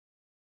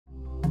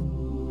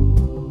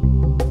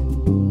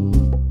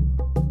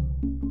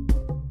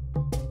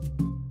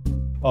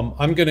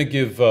I'm going to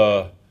give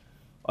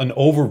an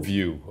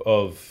overview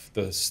of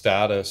the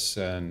status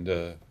and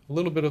a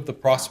little bit of the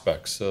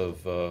prospects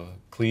of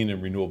clean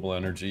and renewable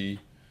energy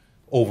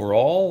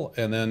overall,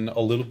 and then a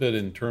little bit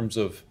in terms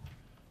of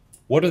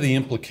what are the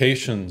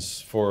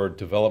implications for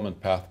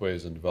development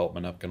pathways and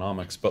development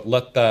economics, but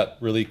let that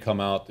really come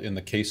out in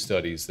the case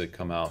studies that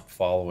come out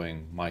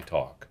following my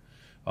talk.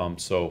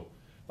 So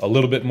a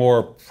little bit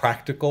more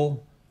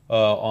practical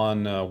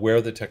on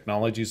where the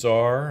technologies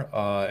are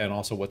and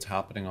also what's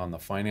happening on the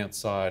finance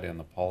side and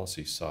the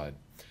policy side.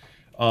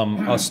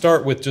 I'll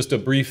start with just a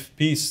brief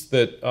piece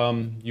that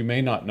you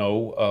may not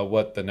know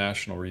what the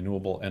National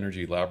Renewable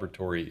Energy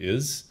Laboratory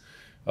is.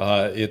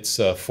 It's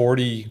a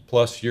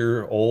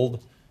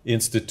 40-plus-year-old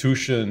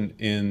institution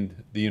in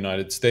the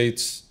United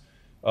States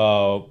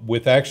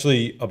with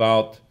actually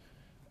about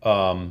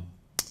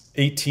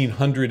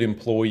 1,800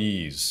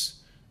 employees.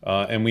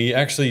 And we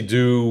actually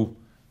do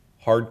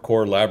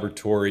hardcore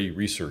laboratory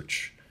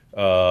research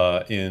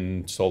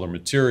in solar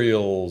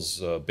materials,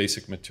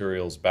 basic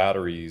materials,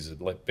 batteries,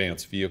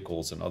 advanced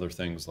vehicles, and other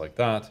things like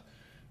that.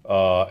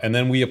 And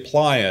then we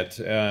apply it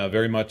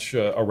very much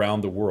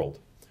around the world.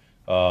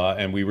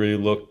 And we really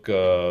look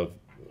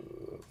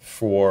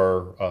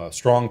for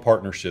strong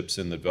partnerships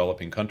in the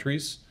developing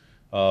countries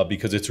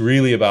because it's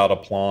really about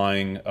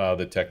applying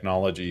the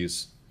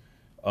technologies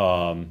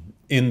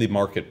in the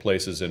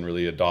marketplaces and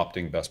really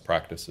adopting best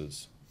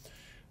practices.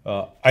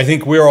 I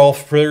think we're all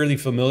fairly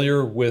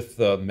familiar with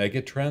the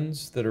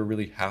megatrends that are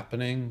really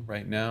happening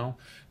right now.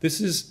 This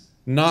is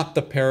not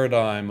the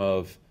paradigm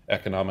of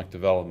economic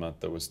development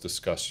that was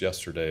discussed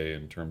yesterday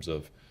in terms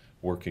of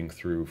working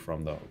through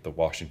from the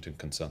Washington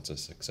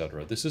Consensus, et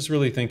cetera. This is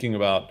really thinking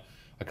about,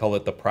 I call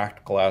it the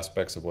practical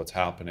aspects of what's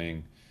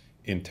happening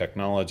in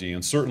technology,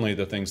 and certainly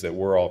the things that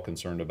we're all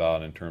concerned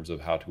about in terms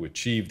of how to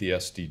achieve the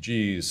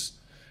SDGs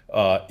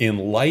in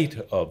light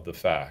of the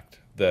fact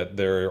that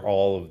there are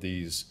all of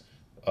these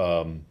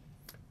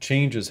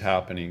changes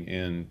happening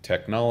in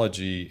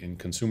technology, in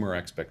consumer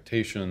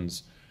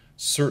expectations,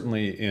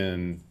 certainly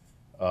in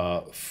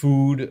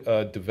food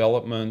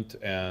development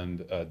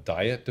and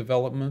diet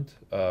development,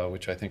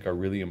 which I think are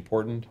really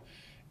important,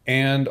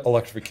 and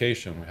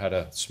electrification. We had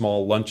a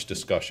small lunch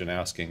discussion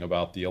asking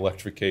about the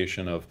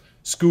electrification of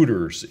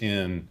scooters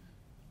in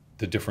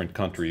the different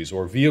countries,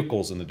 or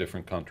vehicles in the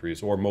different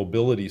countries, or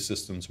mobility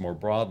systems more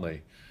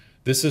broadly.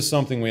 This is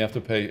something we have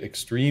to pay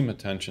extreme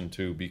attention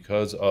to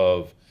because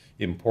of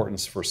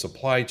importance for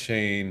supply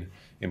chain,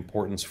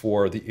 importance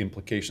for the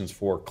implications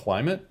for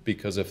climate,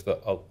 because if the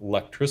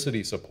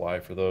electricity supply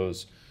for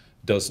those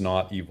does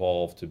not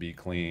evolve to be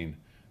clean,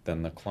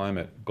 then the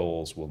climate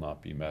goals will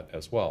not be met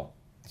as well.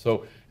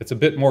 So it's a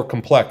bit more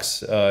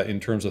complex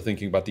in terms of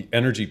thinking about the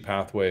energy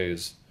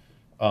pathways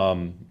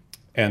and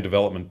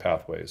development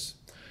pathways.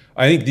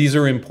 I think these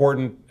are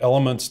important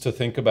elements to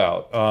think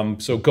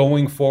about. So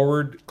going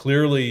forward,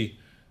 clearly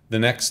the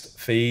next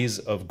phase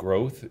of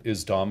growth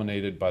is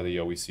dominated by the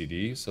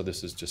OECD. So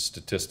this is just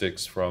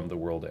statistics from the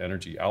World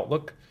Energy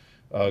Outlook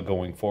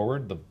going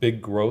forward. The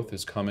big growth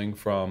is coming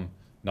from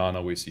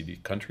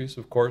non-OECD countries,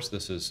 of course.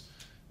 This is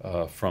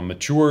from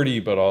maturity,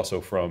 but also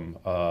from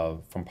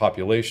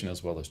population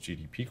as well as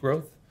GDP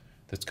growth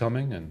that's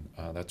coming, and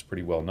that's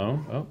pretty well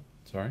known. Oh,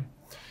 sorry.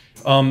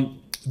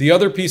 The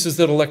other piece is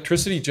that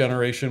electricity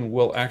generation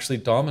will actually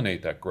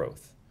dominate that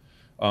growth.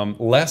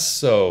 Less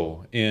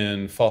so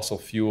in fossil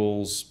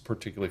fuels,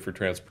 particularly for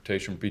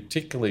transportation,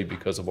 particularly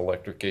because of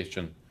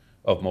electrification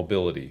of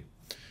mobility.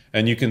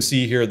 And you can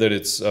see here that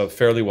it's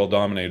fairly well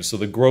dominated. So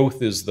the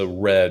growth is the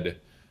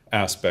red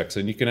aspects,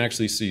 and you can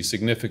actually see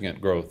significant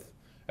growth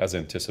as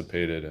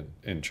anticipated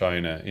in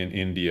China, in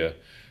India,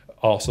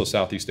 also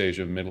Southeast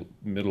Asia,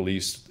 Middle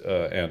East,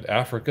 and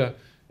Africa,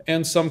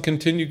 and some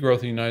continued growth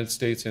in the United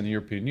States and the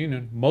European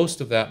Union,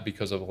 most of that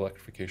because of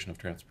electrification of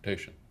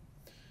transportation,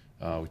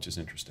 which is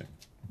interesting.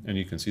 And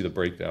you can see the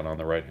breakdown on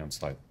the right-hand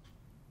side.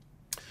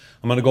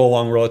 I'm going to go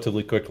along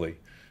relatively quickly.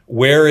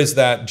 Where is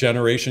that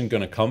generation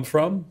going to come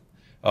from?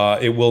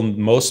 It will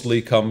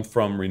mostly come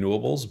from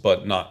renewables,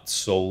 but not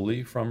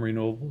solely from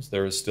renewables.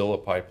 There is still a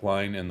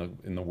pipeline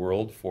in the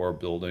world for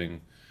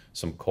building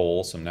some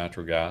coal, some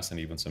natural gas, and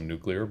even some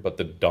nuclear. But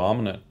the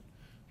dominant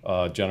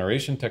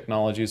generation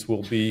technologies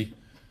will be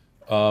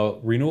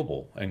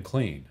renewable and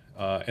clean.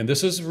 And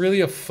this is really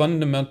a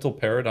fundamental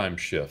paradigm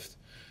shift.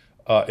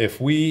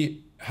 If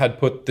we had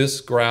put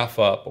this graph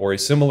up, or a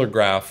similar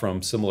graph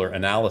from similar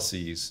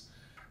analyses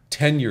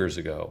 10 years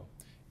ago,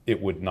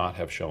 it would not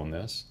have shown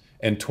this.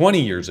 And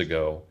 20 years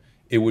ago,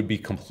 it would be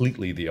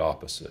completely the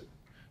opposite.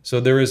 So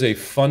there is a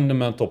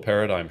fundamental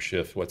paradigm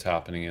shift what's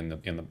happening in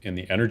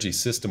the energy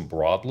system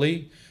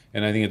broadly.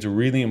 And I think it's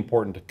really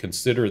important to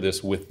consider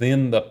this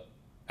within the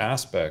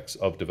aspects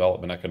of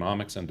development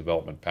economics and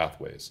development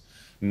pathways,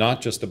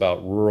 not just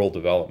about rural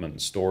development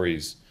and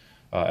stories,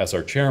 as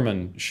our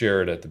chairman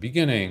shared at the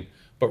beginning,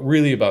 but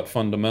really about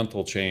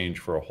fundamental change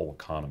for a whole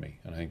economy.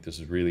 And I think this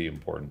is really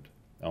important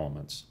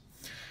elements.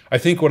 I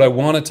think what I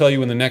want to tell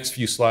you in the next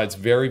few slides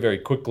very, very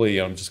quickly,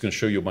 I'm just going to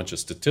show you a bunch of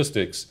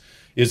statistics,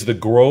 is the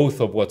growth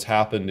of what's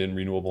happened in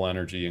renewable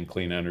energy and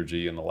clean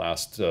energy in the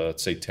last,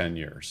 say, 10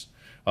 years.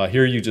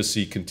 Here you just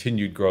see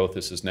continued growth.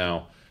 This is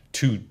now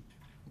 2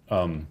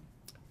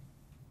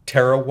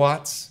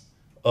 terawatts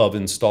of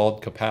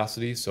installed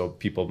capacity. So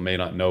people may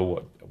not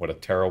know what a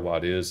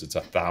terawatt is. It's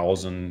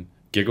 1,000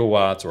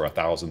 gigawatts or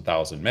 1,000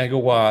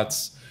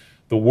 megawatts.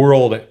 The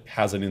world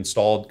has an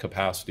installed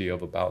capacity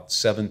of about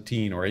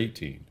 17 or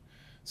 18.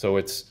 So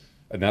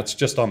and that's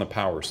just on the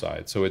power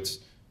side. So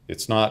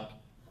it's not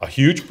a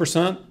huge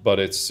percent, but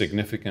it's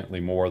significantly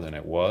more than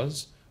it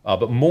was.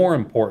 But more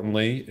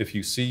importantly, if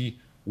you see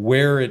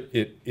where it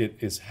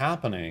is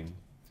happening,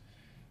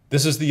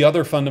 this is the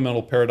other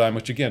fundamental paradigm,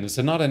 which again, is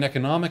not an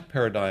economic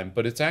paradigm,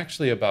 but it's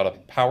actually about a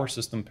power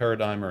system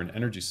paradigm or an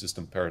energy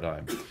system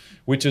paradigm,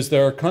 which is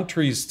there are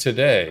countries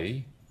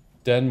today,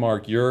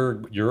 Denmark,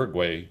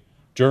 Uruguay,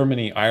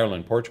 Germany,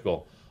 Ireland,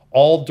 Portugal,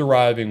 all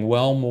deriving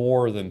well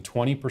more than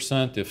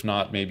 20%, if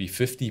not maybe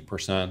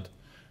 50%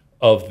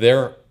 of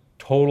their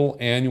total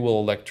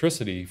annual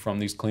electricity from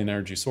these clean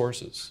energy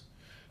sources.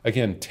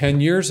 Again,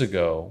 10 years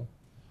ago,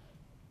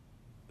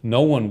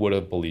 no one would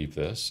have believed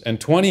this. And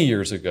 20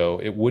 years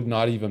ago, it would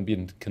not even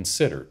been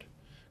considered,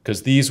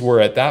 because these were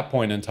at that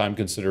point in time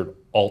considered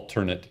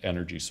alternate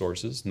energy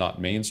sources,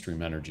 not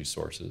mainstream energy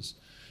sources.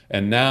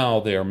 And now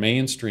they are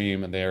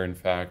mainstream, and they are in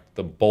fact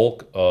the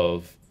bulk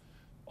of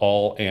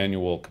all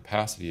annual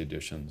capacity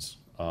additions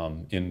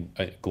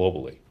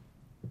globally.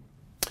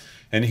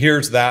 And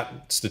here's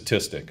that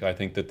statistic. I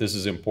think that this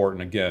is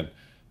important. Again,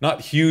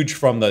 not huge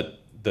from the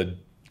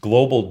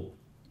global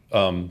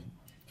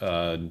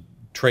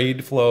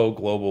trade flow,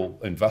 global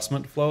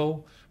investment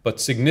flow, but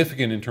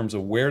significant in terms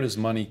of where does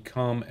money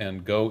come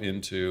and go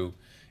into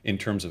in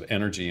terms of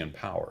energy and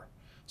power.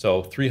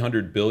 So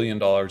 $300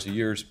 billion a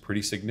year is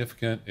pretty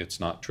significant. It's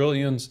not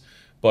trillions,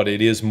 but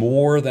it is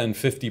more than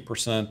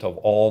 50% of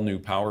all new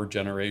power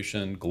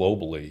generation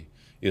globally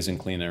is in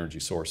clean energy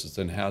sources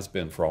and has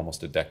been for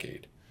almost a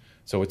decade.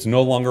 So it's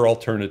no longer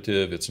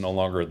alternative. It's no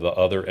longer the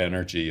other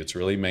energy. It's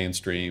really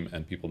mainstream,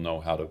 and people know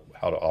how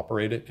to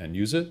operate it and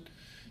use it.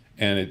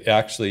 And it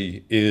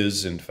actually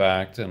is, in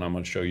fact, and I'm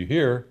going to show you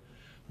here,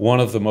 one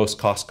of the most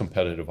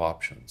cost-competitive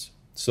options.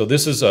 So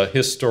this is a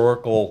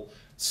historical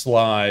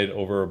slide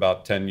over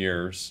about 10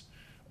 years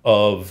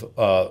of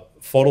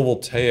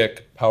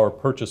photovoltaic power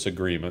purchase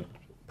agreement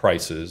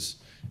prices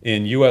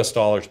in US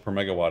dollars per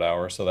megawatt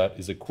hour. So that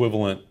is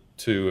equivalent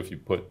to, if you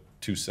put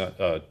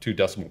two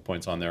decimal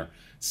points on there,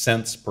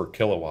 cents per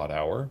kilowatt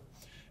hour.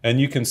 And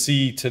you can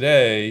see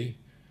today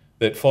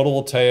that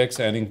photovoltaics,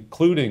 and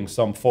including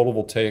some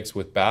photovoltaics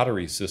with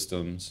battery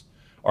systems,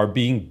 are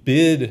being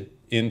bid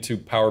into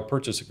power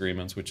purchase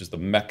agreements, which is the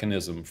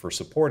mechanism for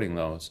supporting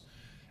those,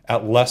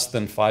 at less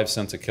than 5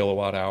 cents a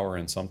kilowatt hour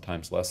and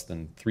sometimes less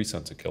than 3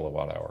 cents a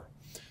kilowatt hour.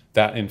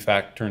 That, in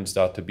fact, turns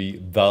out to be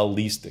the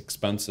least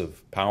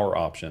expensive power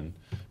option,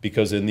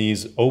 because in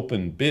these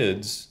open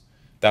bids,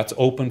 that's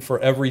open for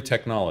every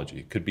technology.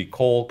 It could be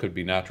coal, could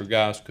be natural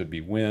gas, could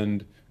be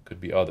wind, could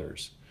be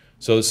others.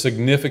 So a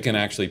significant,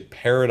 actually,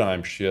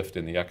 paradigm shift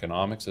in the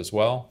economics as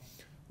well,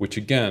 which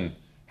again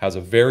has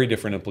a very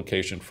different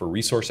implication for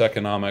resource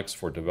economics,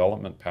 for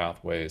development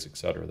pathways, et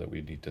cetera, that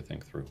we need to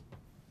think through.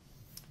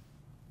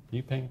 Are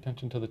you paying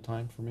attention to the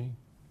time for me?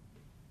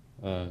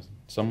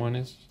 Someone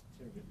is?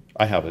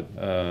 I have it,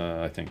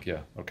 I think,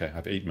 yeah. Okay, I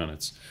have 8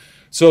 minutes.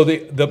 So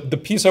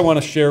the piece I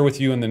want to share with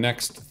you in the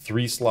next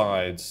 3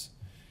 slides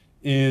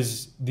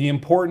is the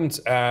importance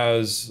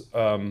as,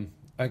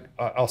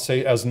 I'll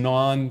say, as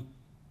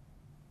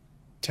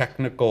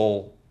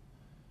non-technical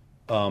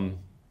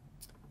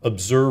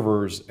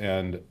observers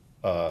and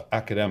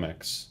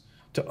academics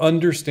to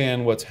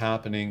understand what's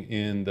happening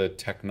in the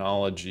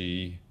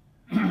technology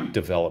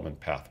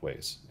development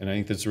pathways. And I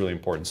think that's really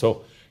important.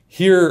 So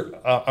here,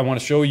 I want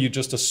to show you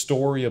just a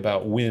story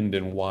about wind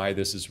and why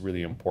this is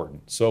really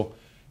important. So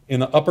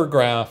in the upper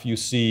graph, you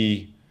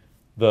see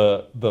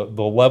the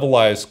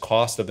levelized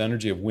cost of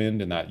energy of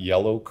wind in that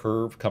yellow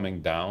curve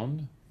coming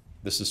down.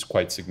 This is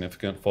quite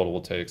significant.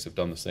 Photovoltaics have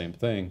done the same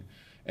thing.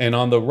 And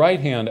on the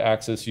right-hand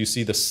axis, you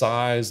see the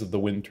size of the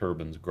wind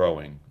turbines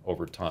growing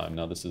over time.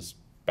 Now, this is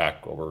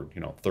back over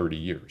 30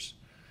 years.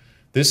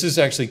 This is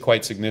actually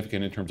quite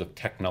significant in terms of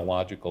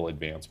technological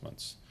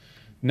advancements.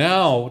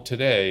 Now,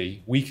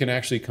 today, we can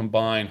actually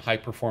combine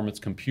high-performance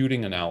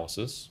computing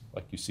analysis,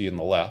 like you see in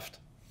the left,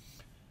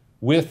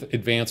 with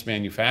advanced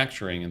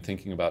manufacturing and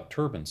thinking about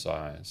turbine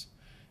size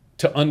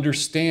to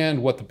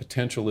understand what the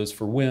potential is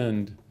for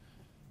wind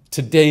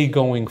today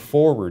going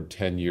forward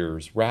 10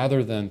 years,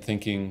 rather than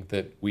thinking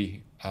that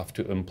we have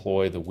to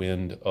employ the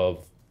wind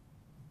of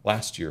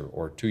last year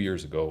or 2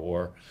 years ago,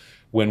 or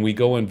when we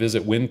go and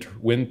visit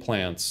wind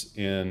plants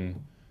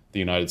in the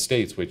United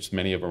States, which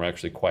many of them are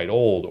actually quite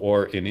old,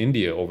 or in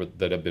India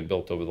that have been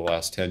built over the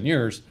last 10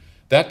 years,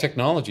 that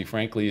technology,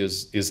 frankly,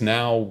 is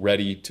now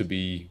ready to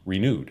be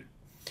renewed.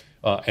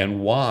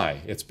 And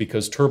why? It's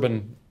because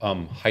turbine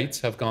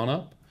heights have gone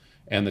up,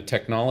 and the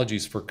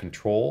technologies for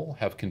control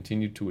have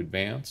continued to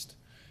advance,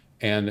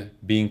 and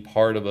being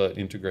part of an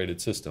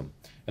integrated system.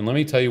 And let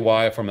me tell you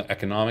why, from an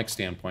economic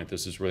standpoint,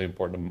 this is really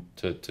important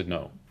to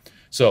know.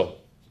 So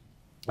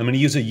I'm going to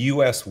use a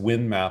US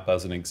wind map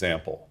as an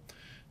example.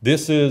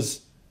 This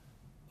is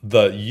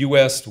the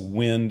US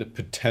wind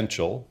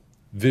potential.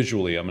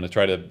 Visually, I'm going to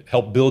try to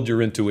help build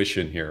your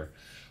intuition here.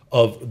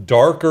 Of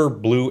darker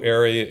blue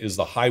area is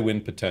the high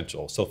wind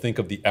potential. So think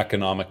of the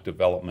economic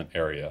development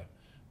area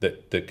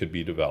that could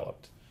be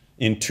developed.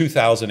 In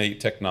 2008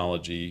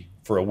 technology,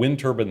 for a wind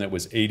turbine that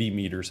was 80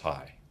 meters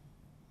high,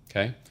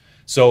 okay?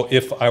 So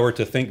if I were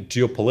to think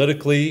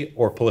geopolitically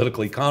or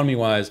political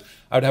economy-wise,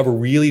 I would have a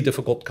really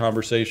difficult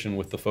conversation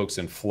with the folks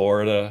in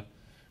Florida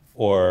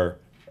or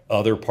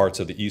other parts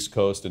of the East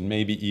Coast, and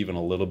maybe even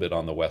a little bit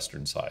on the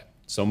western side.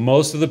 So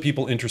most of the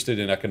people interested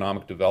in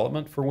economic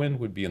development for wind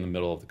would be in the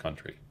middle of the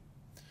country.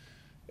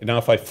 And now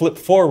if I flip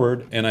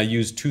forward and I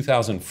use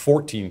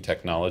 2014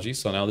 technology,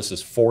 so now this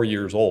is 4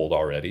 years old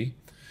already,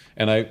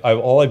 and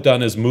all I've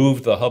done is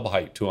moved the hub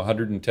height to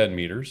 110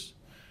 meters.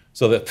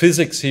 So the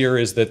physics here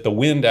is that the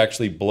wind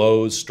actually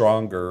blows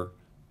stronger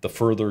the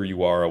further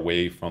you are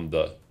away from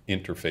the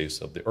interface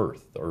of the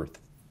earth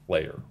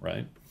layer,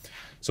 right?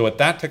 So at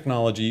that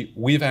technology,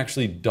 we've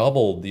actually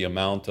doubled the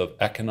amount of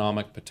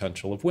economic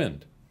potential of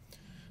wind.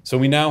 So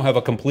we now have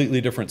a completely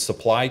different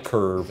supply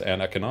curve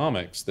and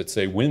economics that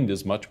say wind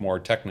is much more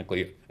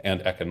technically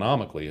and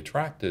economically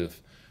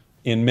attractive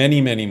in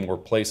many, many more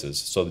places.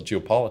 So the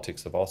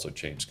geopolitics have also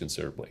changed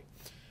considerably.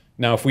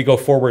 Now, if we go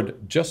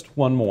forward just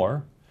one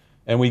more,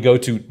 and we go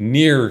to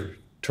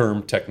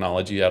near-term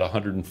technology at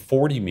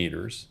 140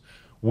 meters,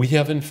 we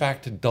have in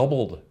fact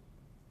doubled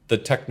the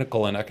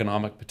technical and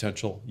economic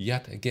potential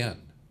yet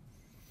again.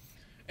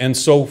 And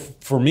so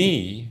for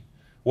me,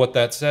 what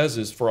that says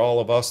is for all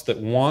of us that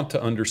want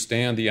to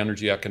understand the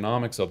energy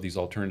economics of these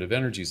alternative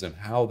energies and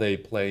how they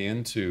play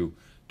into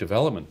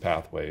development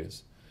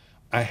pathways,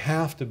 I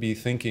have to be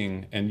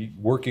thinking and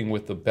working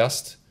with the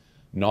best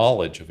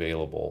knowledge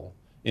available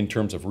in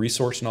terms of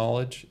resource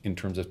knowledge, in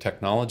terms of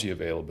technology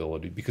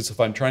availability, because if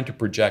I'm trying to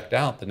project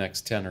out the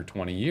next 10 or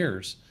 20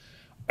 years,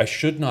 I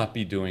should not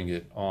be doing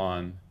it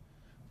on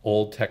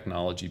old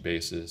technology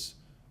bases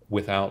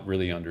without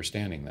really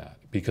understanding that,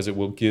 because it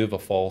will give a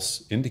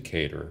false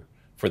indicator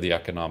for the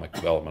economic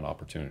development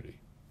opportunity.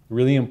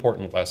 Really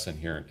important lesson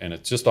here, and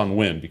it's just on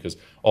wind because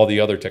all the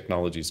other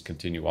technologies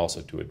continue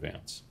also to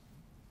advance.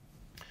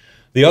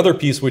 The other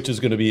piece, which is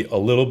going to be a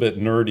little bit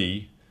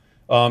nerdy,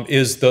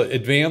 is the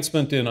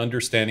advancement in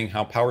understanding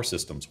how power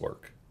systems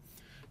work.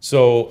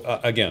 So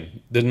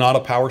again, they're not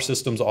a power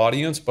systems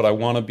audience, but I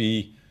want to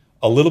be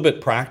a little bit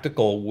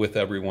practical with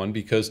everyone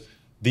because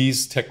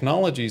these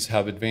technologies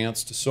have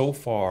advanced so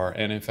far,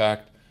 and in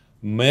fact,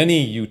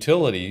 many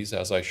utilities,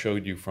 as I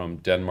showed you from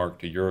Denmark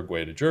to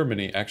Uruguay to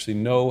Germany, actually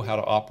know how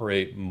to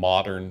operate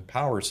modern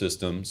power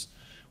systems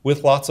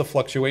with lots of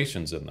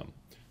fluctuations in them.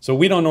 So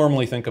we don't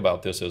normally think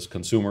about this as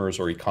consumers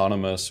or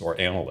economists or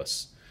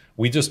analysts.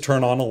 We just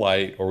turn on a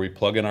light or we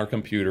plug in our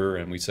computer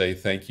and we say,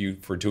 thank you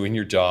for doing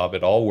your job,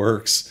 it all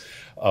works,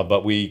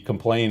 but we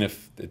complain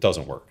if it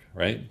doesn't work,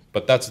 right?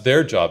 But that's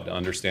their job to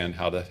understand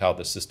how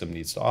the system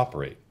needs to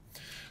operate.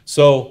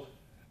 So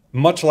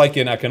much like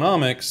in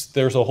economics,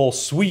 there's a whole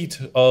suite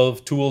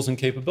of tools and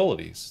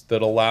capabilities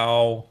that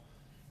allow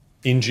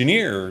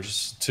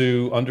engineers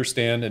to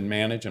understand and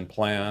manage and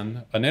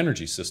plan an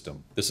energy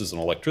system. This is an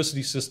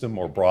electricity system.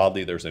 More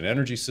broadly, there's an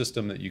energy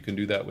system that you can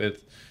do that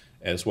with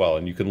as well.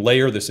 And you can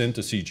layer this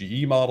into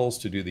CGE models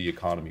to do the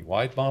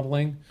economy-wide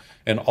modeling.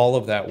 And all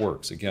of that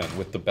works, again,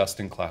 with the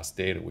best-in-class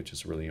data, which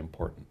is really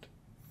important.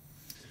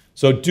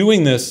 So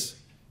doing this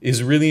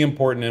is really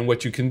important. And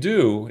what you can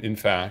do, in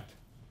fact,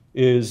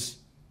 is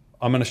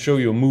I'm going to show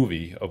you a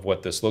movie of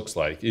what this looks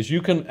like, is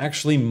you can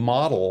actually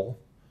model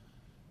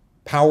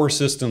power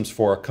systems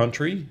for a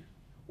country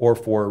or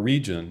for a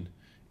region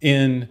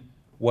in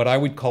what I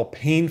would call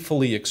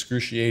painfully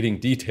excruciating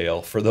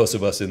detail for those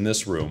of us in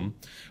this room.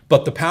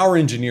 But the power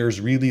engineers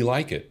really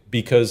like it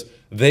because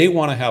they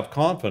want to have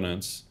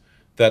confidence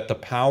that the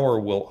power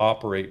will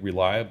operate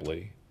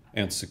reliably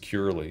and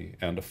securely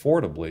and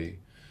affordably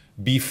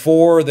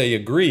before they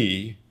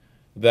agree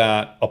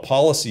that a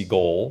policy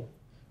goal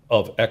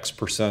of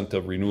X%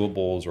 of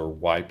renewables or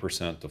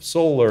Y% of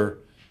solar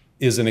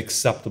is an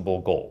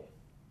acceptable goal.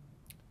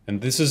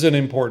 And this is an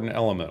important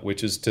element,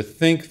 which is to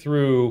think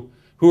through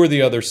who are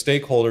the other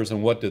stakeholders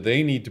and what do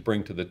they need to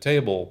bring to the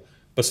table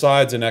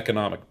besides an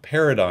economic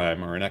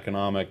paradigm or an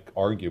economic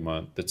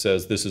argument that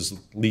says this is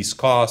least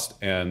cost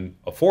and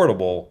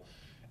affordable,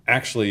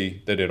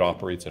 actually that it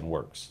operates and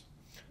works.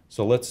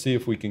 So let's see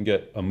if we can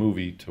get a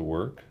movie to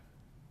work.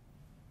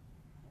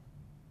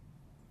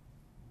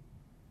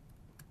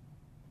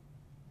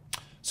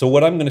 So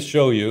what I'm going to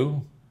show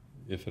you,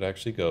 if it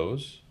actually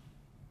goes,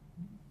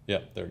 yeah,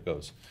 there it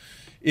goes,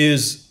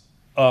 is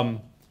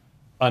an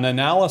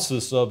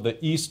analysis of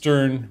the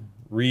eastern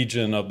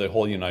region of the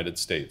whole United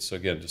States. So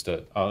again,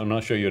 I'm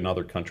going to show you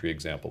another country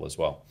example as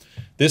well.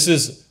 This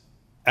is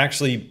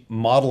actually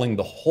modeling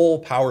the whole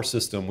power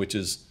system, which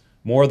is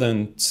more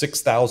than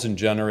 6,000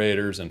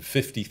 generators and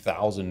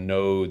 50,000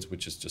 nodes,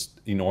 which is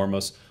just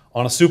enormous,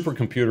 On a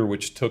supercomputer,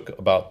 which took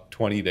about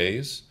 20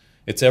 days,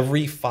 it's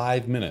every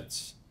 5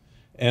 minutes.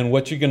 And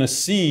what you're going to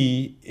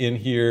see in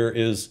here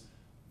is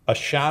a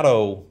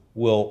shadow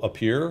will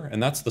appear,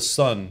 and that's the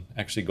sun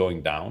actually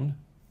going down.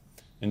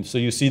 And so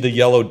you see the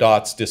yellow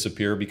dots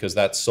disappear because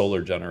that's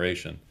solar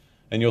generation.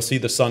 And you'll see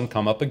the sun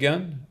come up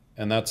again,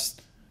 and that's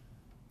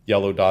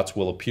yellow dots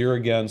will appear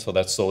again, so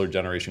that's solar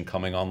generation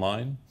coming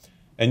online.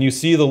 And you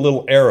see the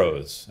little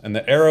arrows, and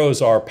the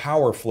arrows are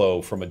power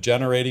flow from a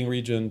generating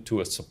region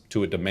to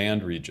a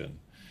demand region.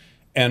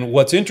 And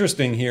what's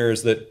interesting here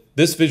is that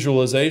this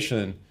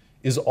visualization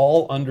is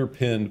all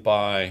underpinned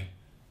by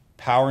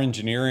power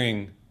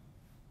engineering,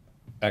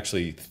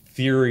 actually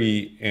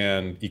theory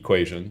and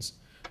equations,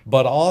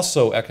 but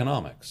also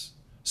economics.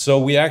 So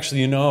we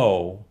actually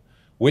know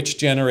which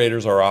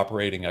generators are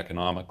operating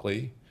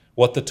economically,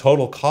 what the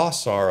total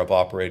costs are of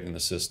operating the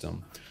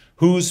system,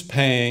 who's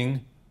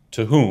paying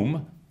to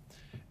whom,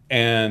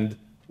 and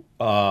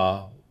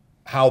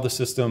how the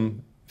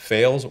system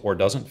fails or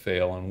doesn't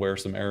fail and where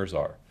some errors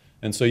are.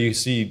 And so you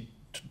see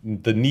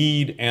the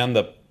need and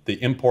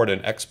the import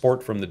and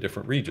export from the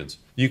different regions.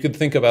 You could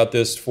think about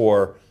this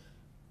for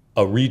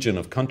a region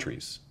of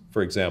countries,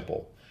 for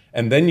example.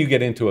 And then you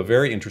get into a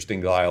very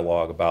interesting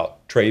dialogue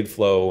about trade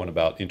flow and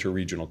about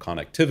interregional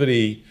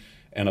connectivity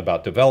and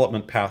about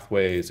development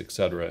pathways, et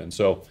cetera. And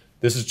so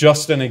this is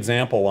just an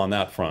example on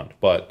that front,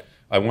 but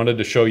I wanted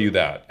to show you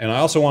that. And I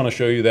also want to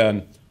show you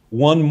then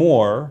one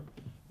more,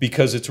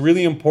 because it's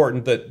really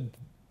important that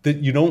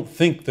you don't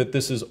think that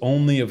this is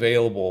only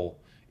available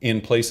in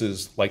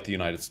places like the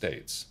United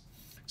States.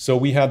 So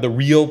we had the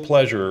real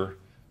pleasure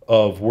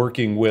of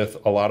working with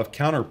a lot of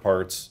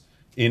counterparts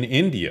in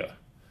India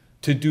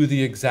to do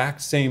the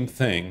exact same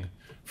thing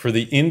for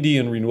the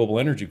Indian renewable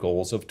energy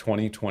goals of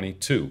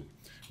 2022,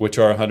 which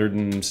are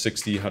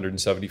 160,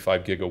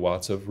 175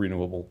 gigawatts of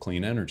renewable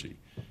clean energy.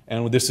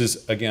 And this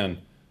is, again,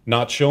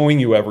 not showing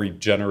you every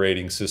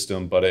generating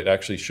system, but it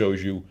actually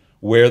shows you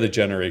where the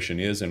generation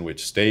is in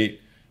which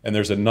state. And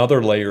there's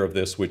another layer of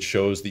this which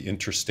shows the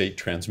interstate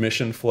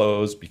transmission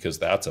flows, because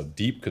that's a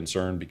deep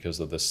concern because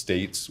of the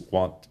states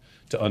want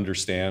to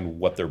understand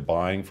what they're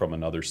buying from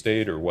another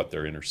state or what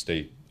their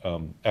interstate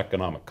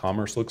economic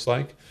commerce looks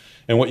like.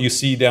 And what you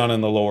see down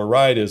in the lower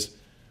right is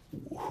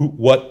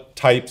what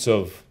types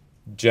of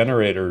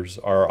generators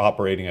are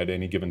operating at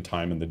any given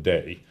time in the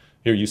day.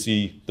 Here you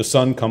see the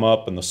sun come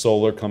up and the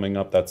solar coming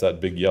up. That's that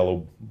big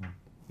yellow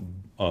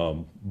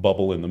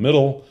bubble in the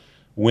middle,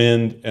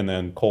 wind, and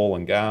then coal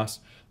and gas.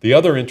 The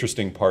other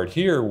interesting part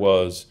here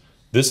was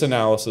this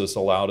analysis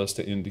allowed us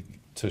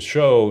to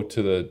show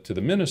to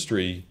the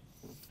ministry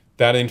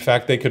that in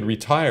fact they could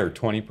retire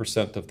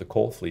 20% of the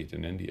coal fleet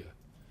in India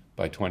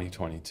by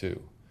 2022,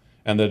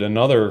 and that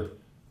another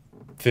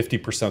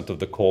 50% of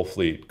the coal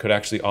fleet could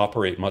actually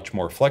operate much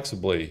more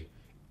flexibly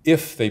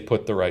if they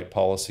put the right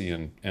policy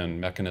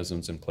and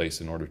mechanisms in place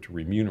in order to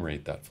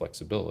remunerate that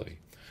flexibility.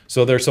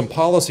 So there's some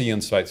policy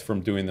insights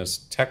from doing this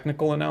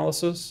technical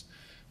analysis,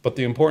 but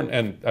the important,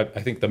 and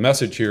I think the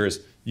message here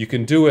is you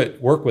can do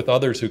it, work with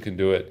others who can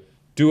do it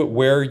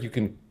where you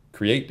can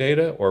create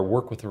data or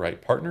work with the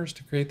right partners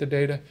to create the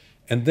data,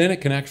 and then it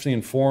can actually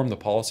inform the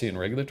policy and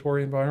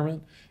regulatory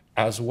environment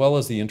as well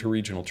as the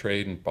interregional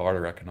trade and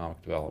broader economic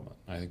development.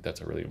 I think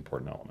that's a really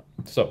important element.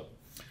 So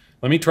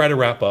let me try to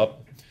wrap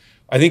up.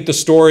 I think the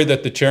story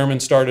that the chairman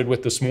started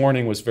with this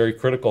morning was very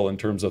critical in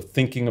terms of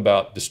thinking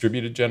about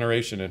distributed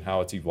generation and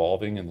how it's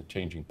evolving in the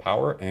changing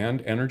power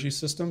and energy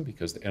system,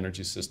 because the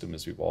energy system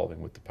is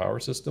evolving with the power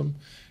system.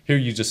 Here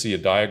you just see a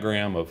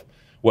diagram of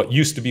what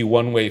used to be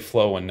one-way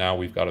flow, and now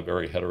we've got a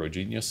very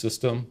heterogeneous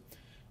system.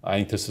 I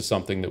think this is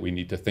something that we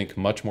need to think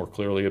much more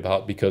clearly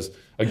about, because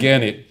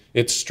again,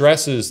 it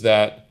stresses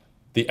that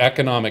the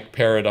economic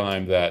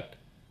paradigm that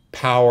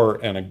power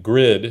and a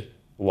grid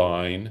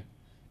line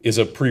is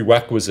a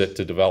prerequisite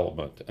to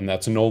development, and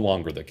that's no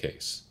longer the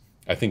case.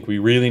 I think we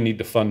really need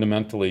to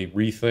fundamentally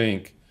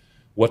rethink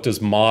what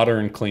does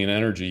modern clean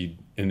energy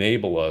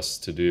enable us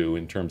to do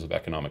in terms of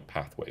economic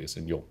pathways,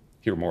 and you'll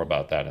hear more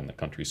about that in the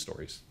country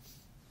stories.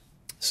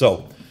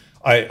 So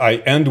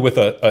I end with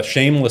a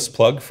shameless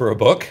plug for a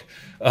book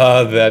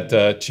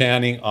that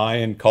Channing, I,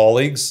 and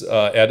colleagues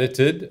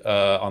edited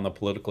on the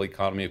political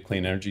economy of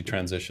clean energy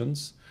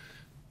transitions.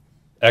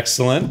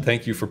 Excellent,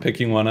 thank you for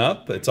picking one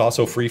up. It's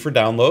also free for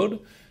download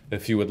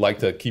if you would like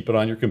to keep it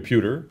on your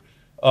computer.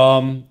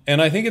 And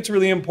I think it's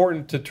really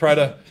important to try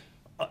to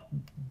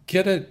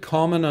get a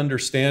common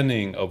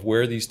understanding of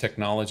where these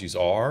technologies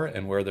are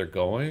and where they're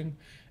going,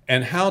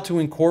 and how to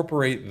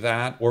incorporate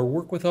that or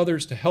work with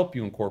others to help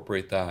you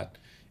incorporate that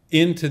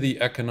into the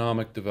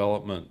economic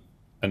development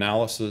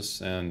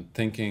analysis and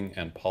thinking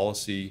and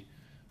policy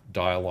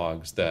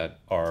dialogues that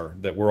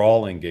we're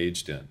all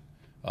engaged in,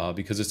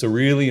 because it's a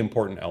really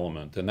important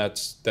element, and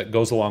that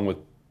goes along with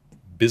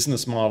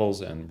business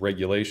models and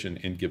regulation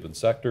in given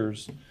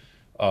sectors,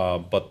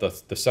 but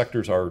the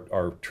sectors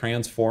are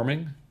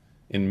transforming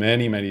in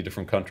many, many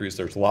different countries.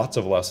 There's lots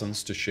of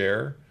lessons to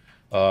share,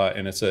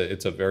 and it's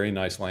a very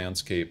nice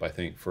landscape, I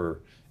think, for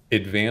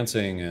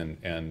advancing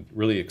and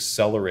really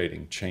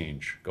accelerating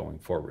change going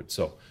forward.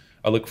 So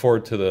I look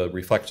forward to the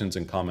reflections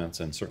and comments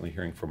and certainly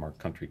hearing from our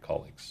country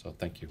colleagues. So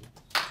thank you.